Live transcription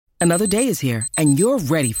Another day is here, and you're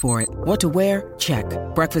ready for it. What to wear? Check.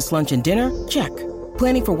 Breakfast, lunch, and dinner? Check.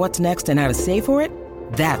 Planning for what's next and how to save for it?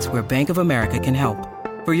 That's where Bank of America can help.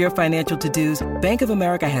 For your financial to-dos, Bank of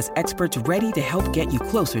America has experts ready to help get you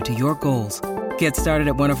closer to your goals. Get started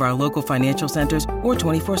at one of our local financial centers or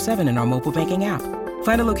 24/7 in our mobile banking app.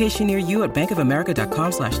 Find a location near you at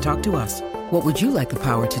bankofamerica.com/talktous. What would you like the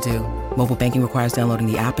power to do? Mobile banking requires downloading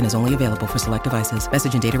the app and is only available for select devices.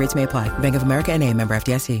 Message and data rates may apply. Bank of America N.A., member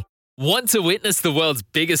FDIC. Want to witness the world's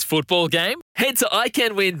biggest football game? Head to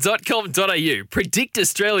iCanWin.com.au, predict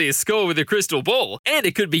Australia's score with a crystal ball, and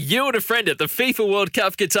it could be you and a friend at the FIFA World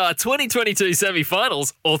Cup Qatar 2022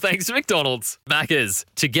 semi-finals, all thanks to McDonald's. Maccas,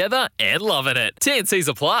 together and loving it. TNCs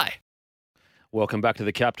apply. Welcome back to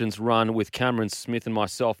the Captain's Run with Cameron Smith and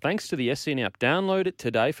myself. Thanks to the SCN app. Download it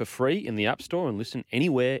today for free in the App Store and listen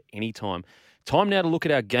anywhere, anytime. Time now to look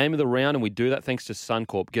at our game of the round, and we do that thanks to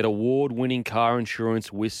Suncorp. Get award-winning car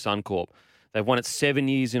insurance with Suncorp. They've won it 7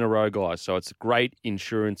 years in a row, guys, so it's great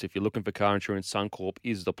insurance. If you're looking for car insurance, Suncorp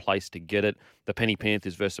is the place to get it. The Penny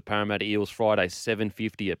Panthers versus the Parramatta Eels Friday,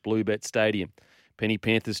 7:50 at Bluebet Stadium. Penny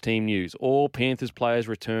Panthers team news. All Panthers players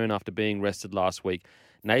return after being rested last week.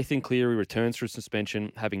 Nathan Cleary returns from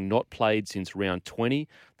suspension, having not played since round 20.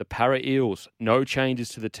 The Para Eels, no changes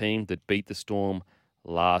to the team that beat the Storm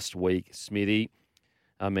last week. Smithy,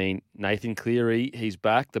 I mean, Nathan Cleary, he's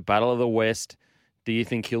back. The Battle of the West. Do you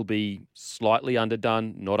think he'll be slightly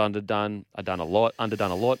underdone, not underdone, underdone a lot?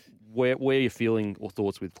 Where are you feeling or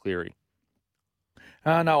thoughts with Cleary?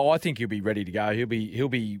 No, I think he'll be ready to go. He'll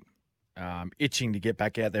be itching to get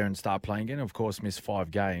back out there and start playing again. Of course, missed 5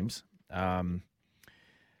 games. But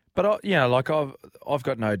I've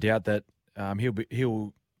got no doubt that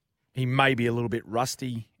he may be a little bit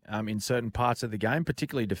rusty in certain parts of the game,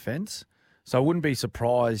 particularly defence. So I wouldn't be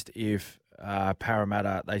surprised if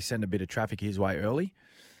Parramatta, they send a bit of traffic his way early.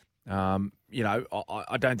 I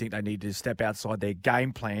don't think they need to step outside their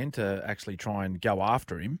game plan to actually try and go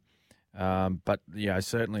after him. But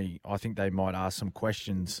certainly I think they might ask some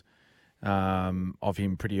questions of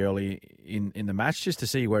him pretty early in the match just to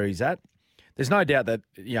see where he's at. There's no doubt that,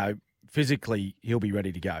 physically he'll be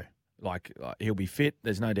ready to go. Like he'll be fit.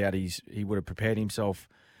 There's no doubt he would have prepared himself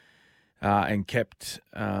and kept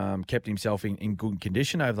himself in good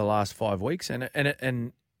condition over the last 5 weeks. And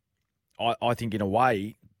I think in a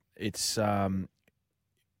way it's given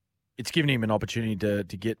him an opportunity to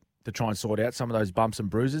try and sort out some of those bumps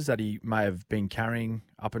and bruises that he may have been carrying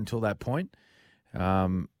up until that point.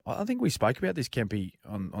 I think we spoke about this, Kempy,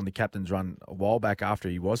 on the Captain's Run a while back after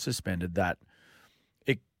he was suspended, that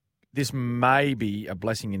this may be a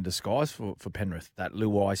blessing in disguise for Penrith, that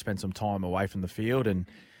Luai spent some time away from the field and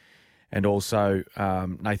also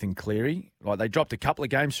Nathan Cleary. Like, they dropped a couple of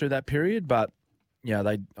games through that period, but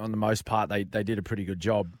they on the most part they did a pretty good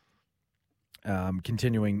job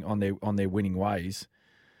continuing on their winning ways.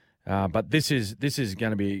 But this is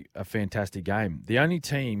going to be a fantastic game. The only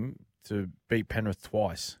team to beat Penrith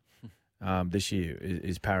twice this year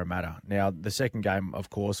is Parramatta. Now, the second game, of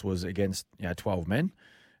course, was against 12 men.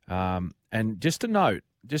 And just to note,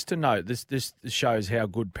 this shows how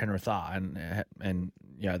good Penrith are, and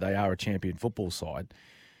they are a champion football side.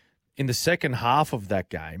 In the second half of that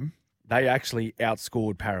game, they actually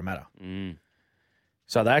outscored Parramatta.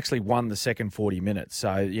 So they actually won the second 40 minutes.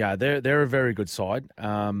 So they're a very good side.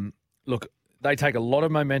 Look, they take a lot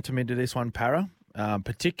of momentum into this one, Para.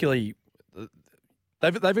 Particularly,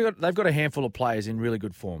 they've got a handful of players in really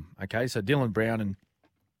good form. Okay, so Dylan Brown and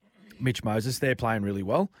Mitch Moses, they're playing really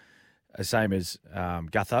well. Same as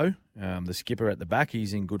Gutho, the skipper at the back,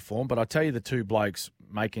 he's in good form. But I tell you, the two blokes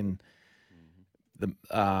making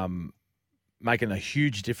a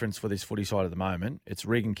huge difference for this footy side at the moment, it's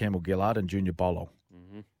Regan Campbell-Gillard and Junior Bolo.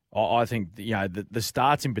 I think the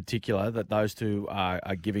starts in particular that those two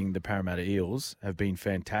are giving the Parramatta Eels have been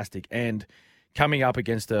fantastic, and coming up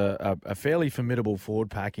against a fairly formidable forward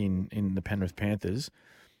pack in the Penrith Panthers,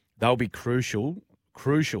 they'll be crucial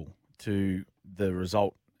to the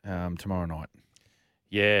result tomorrow night.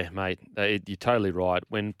 Yeah, mate, you're totally right.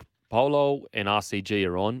 When Polo and RCG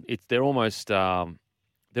are on, they're almost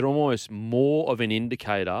more of an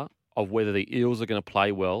indicator of whether the Eels are going to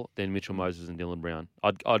play well than Mitchell Moses and Dylan Brown.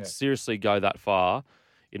 I'd seriously go that far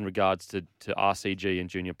in regards to RCG and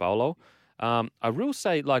Junior Polo. I will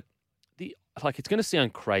say, it's going to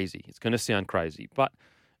sound crazy. It's going to sound crazy, but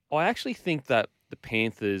I actually think that the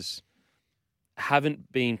Panthers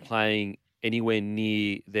haven't been playing anywhere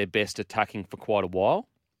near their best attacking for quite a while.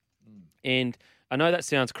 And I know that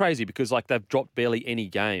sounds crazy because they've dropped barely any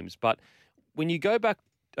games, but when you go back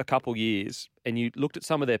a couple years and you looked at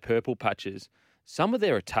some of their purple patches, some of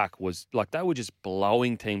their attack was like they were just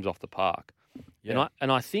blowing teams off the park. Yeah.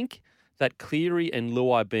 And I think that Cleary and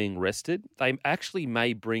Luai being rested, they actually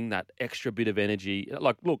may bring that extra bit of energy.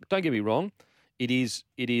 Like, look, don't get me wrong. It is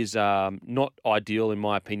not ideal, in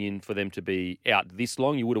my opinion, for them to be out this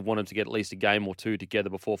long. You would have wanted to get at least a game or two together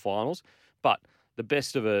before finals. But the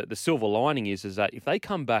best of the silver lining is that if they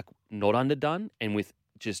come back not underdone and with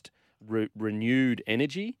just renewed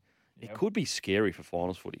energy, it could be scary for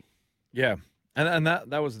finals footy. Yeah, and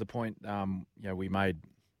that was the point we made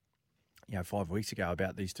 5 weeks ago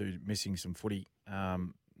about these two missing some footy. Not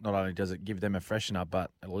only does it give them a freshener, but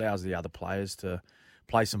it allows the other players to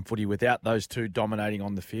play some footy without those two dominating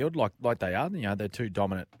on the field like they are. They're two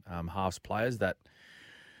dominant halves players that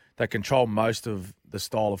control most of the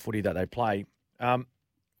style of footy that they play.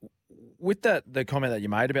 With the comment that you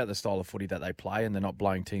made about the style of footy that they play and they're not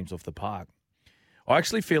blowing teams off the park, I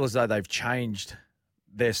actually feel as though they've changed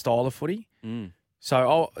their style of footy.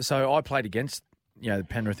 So I played against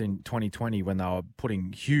Penrith in 2020 when they were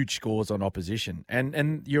putting huge scores on opposition,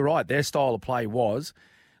 and you're right, their style of play was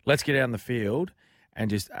let's get out on the field and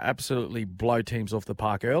just absolutely blow teams off the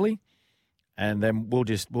park early, and then we'll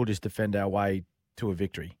just defend our way to a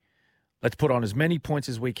victory. Let's put on as many points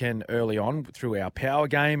as we can early on through our power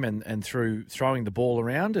game and through throwing the ball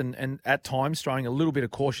around and at times throwing a little bit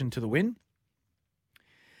of caution to the wind.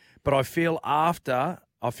 But I feel after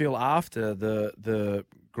the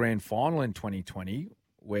grand final in 2020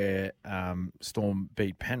 where Storm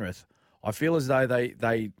beat Penrith, I feel as though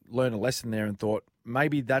they learned a lesson there and thought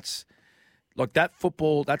maybe that's like that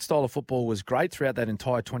style of football was great throughout that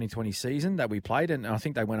entire 2020 season that we played, and I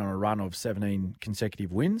think they went on a run of 17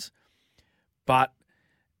 consecutive wins. But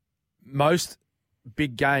most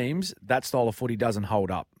big games, that style of footy doesn't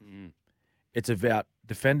hold up. It's about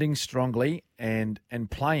defending strongly and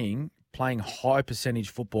playing high percentage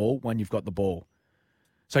football when you've got the ball.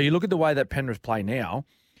 So you look at the way that Penrith play now,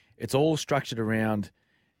 it's all structured around,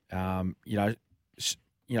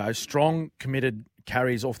 strong, committed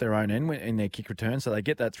carries off their own end in their kick return. So they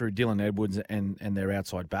get that through Dylan Edwards and their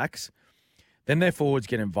outside backs. Then their forwards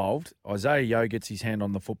get involved. Isaiah Yeo gets his hand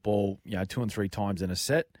on the football, 2 and 3 times in a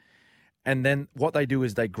set. And then what they do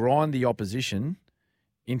is they grind the opposition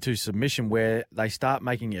into submission where they start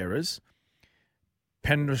making errors.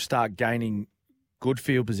 Penrith start gaining good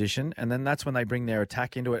field position, and then that's when they bring their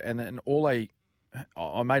attack into it. And then I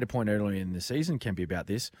made a point earlier in the season, Kempy, about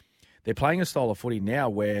this. They're playing a style of footy now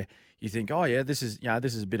where you think, oh yeah, this is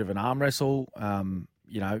a bit of an arm wrestle.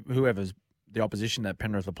 Whoever's the opposition that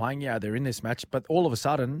Penrith are playing, they're in this match, but all of a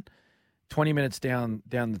sudden, 20 minutes down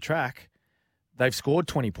the track, they've scored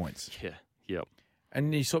 20 points. Yeah, yep.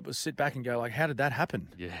 And you sort of sit back and go, like, how did that happen?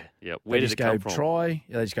 Yeah. Where did it come from?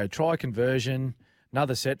 They just go try conversion,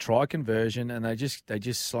 another set, try conversion, and they just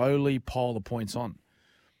slowly pile the points on.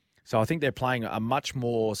 So I think they're playing a much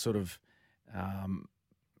more sort of,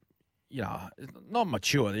 not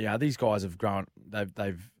mature. These guys have grown.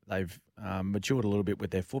 They've matured a little bit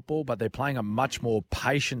with their football, but they're playing a much more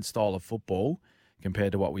patient style of football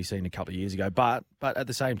compared to what we've seen a couple of years ago. But at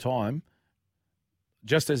the same time,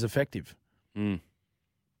 just as effective.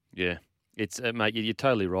 Yeah, it's mate. You're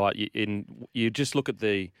totally right. You just look at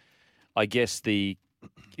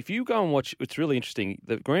if you go and watch, it's really interesting.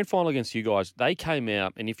 The grand final against you guys, they came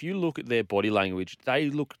out, and if you look at their body language, they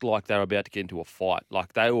looked like they were about to get into a fight.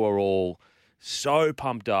 Like they were all so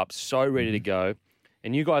pumped up, so ready to go.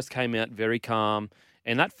 And you guys came out very calm.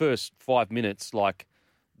 And that first 5 minutes, like,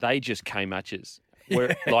 they just came at you.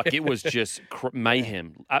 Like, it was just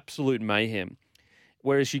mayhem, absolute mayhem.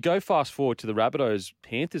 Whereas you go fast forward to the Rabbitohs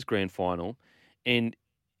Panthers grand final, and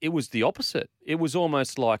it was the opposite. It was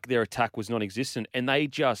almost like their attack was non-existent, and their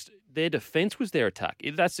defence was their attack.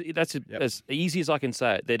 That's as easy as I can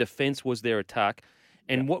say it. Their defence was their attack.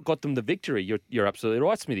 And what got them the victory? You're absolutely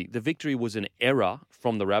right, Smithy. The victory was an error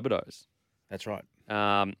from the Rabbitohs. That's right.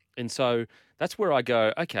 And so that's where I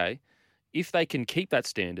go, okay, if they can keep that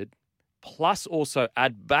standard, plus also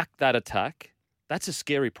add back that attack, that's a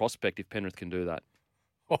scary prospect if Penrith can do that.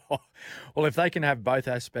 Well, if they can have both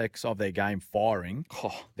aspects of their game firing,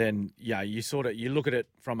 then you look at it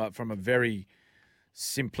from a very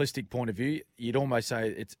simplistic point of view. You'd almost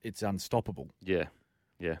say it's unstoppable. Yeah,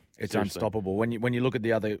 it's unstoppable when you look at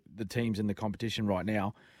the teams in the competition right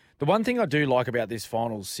now. The one thing I do like about this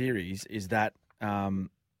finals series is that, and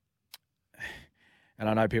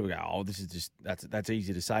I know people go, "Oh, this is just that's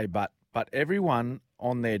easy to say," but everyone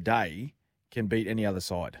on their day can beat any other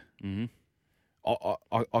side. Mm-hmm.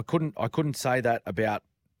 I couldn't say that about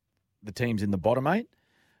the teams in the bottom 8,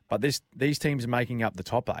 but these teams making up the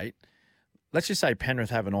top 8. Let's just say Penrith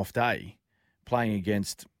have an off day playing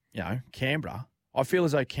against Canberra. I feel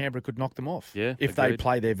as though Canberra could knock them off if they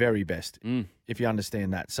play their very best, if you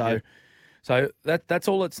understand that. So that's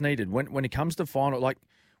all that's needed. When it comes to final, like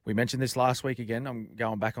we mentioned this last week again, I'm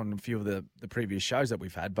going back on a few of the previous shows that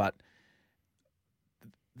we've had, but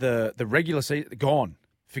the regular season, gone.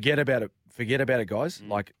 Forget about it. Forget about it, guys.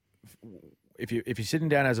 Like, if you're sitting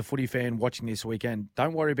down as a footy fan watching this weekend,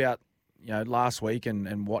 don't worry about last week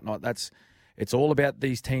and whatnot. It's all about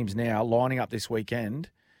these teams now lining up this weekend,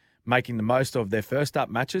 making the most of their first up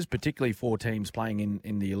matches, particularly 4 teams playing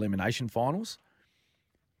in the elimination finals.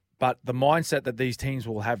 But the mindset that these teams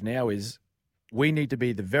will have now is we need to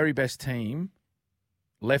be the very best team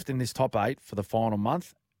left in this top 8 for the final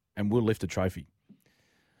month, and we'll lift a trophy.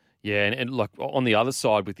 Yeah, and like on the other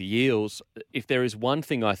side with the Eels, if there is one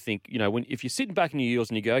thing I think, if you're sitting back in your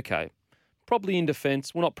Eels and you go, okay, probably in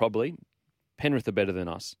defence, well, not probably, Penrith are better than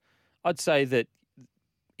us. I'd say that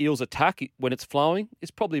Eels attack, when it's flowing,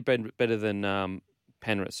 is probably better than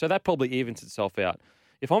Penrith. So that probably evens itself out.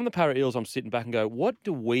 If I'm the Para Eels, I'm sitting back and go, what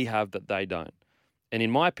do we have that they don't? And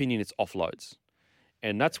in my opinion, it's offloads.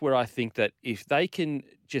 And that's where I think that if they can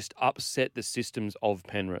just upset the systems of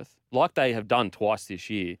Penrith, like they have done twice this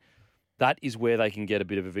year, that is where they can get a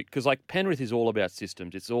bit of a victory. Because like Penrith is all about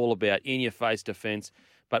systems. It's all about in-your-face defence.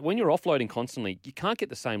 But when you're offloading constantly, you can't get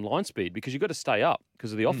the same line speed because you've got to stay up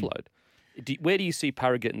because of the offload. Where do you see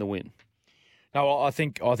Para getting the win? No, I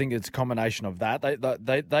think it's a combination of that.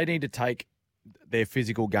 They need to take their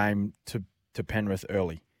physical game to Penrith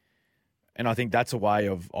early, and I think that's a way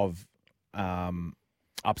of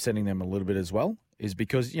upsetting them a little bit as well. Is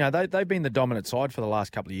because they've been the dominant side for the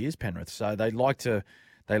last couple of years, Penrith. So they like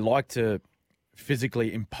to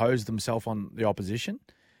physically impose themselves on the opposition.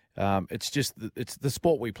 It's the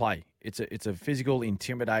sport we play. It's a physical,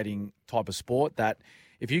 intimidating type of sport that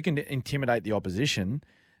if you can intimidate the opposition,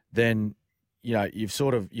 then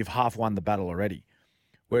you've half won the battle already.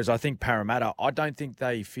 Whereas I think Parramatta, I don't think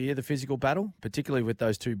they fear the physical battle, particularly with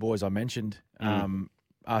those 2 boys I mentioned,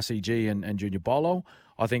 RCG and Junior Bolo.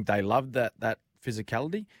 I think they love that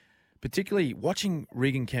physicality, particularly watching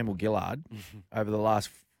Regan Campbell-Gillard over the last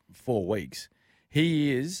 4 weeks.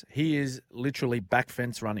 He is literally back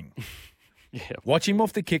fence running. Yeah. Watch him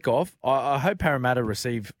off the kickoff. I hope Parramatta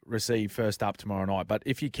receive first up tomorrow night. But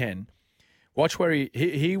if you can, watch where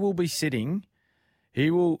he will be sitting. He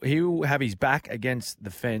will have his back against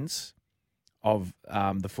the fence of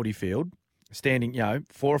the footy field, standing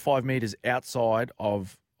 4 or 5 metres outside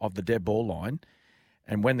of the dead ball line.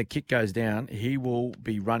 And when the kick goes down, he will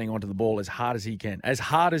be running onto the ball as hard as he can.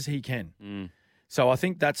 So I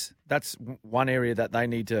think that's one area that they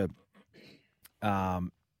need to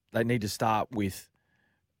start with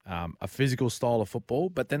a physical style of football,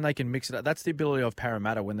 but then they can mix it up. That's the ability of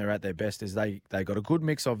Parramatta when they're at their best, is they got a good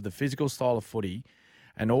mix of the physical style of footy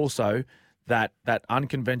and also that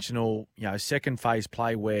unconventional second phase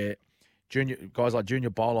play where guys like Junior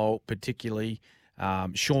Bolo, particularly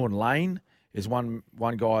Sean Lane is one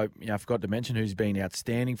guy I forgot to mention who's been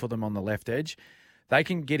outstanding for them on the left edge. They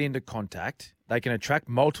can get into contact, they can attract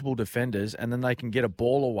multiple defenders, and then they can get a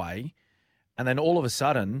ball away, and then all of a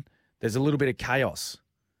sudden there's a little bit of chaos.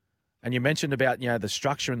 And you mentioned about the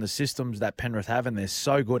structure and the systems that Penrith have, and they're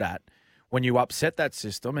so good at. When you upset that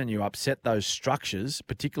system and you upset those structures,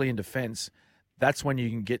 particularly in defence, that's when you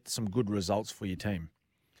can get some good results for your team.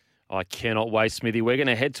 I cannot wait, Smithy. We're going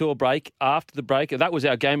to head to a break. After the break, that was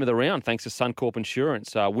our game of the round, thanks to Suncorp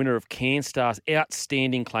Insurance, winner of CanStar's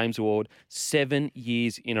Outstanding Claims Award 7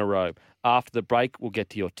 years in a row. After the break, we'll get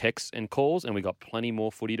to your texts and calls, and we've got plenty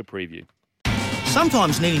more footy to preview.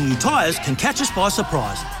 Sometimes needing new tyres can catch us by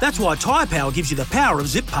surprise. That's why Tyre Power gives you the power of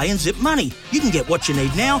zip pay and zip money. You can get what you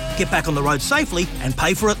need now, get back on the road safely, and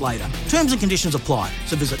pay for it later. Terms and conditions apply.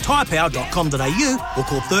 So visit tyrepower.com.au or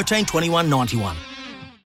call 13 21 91.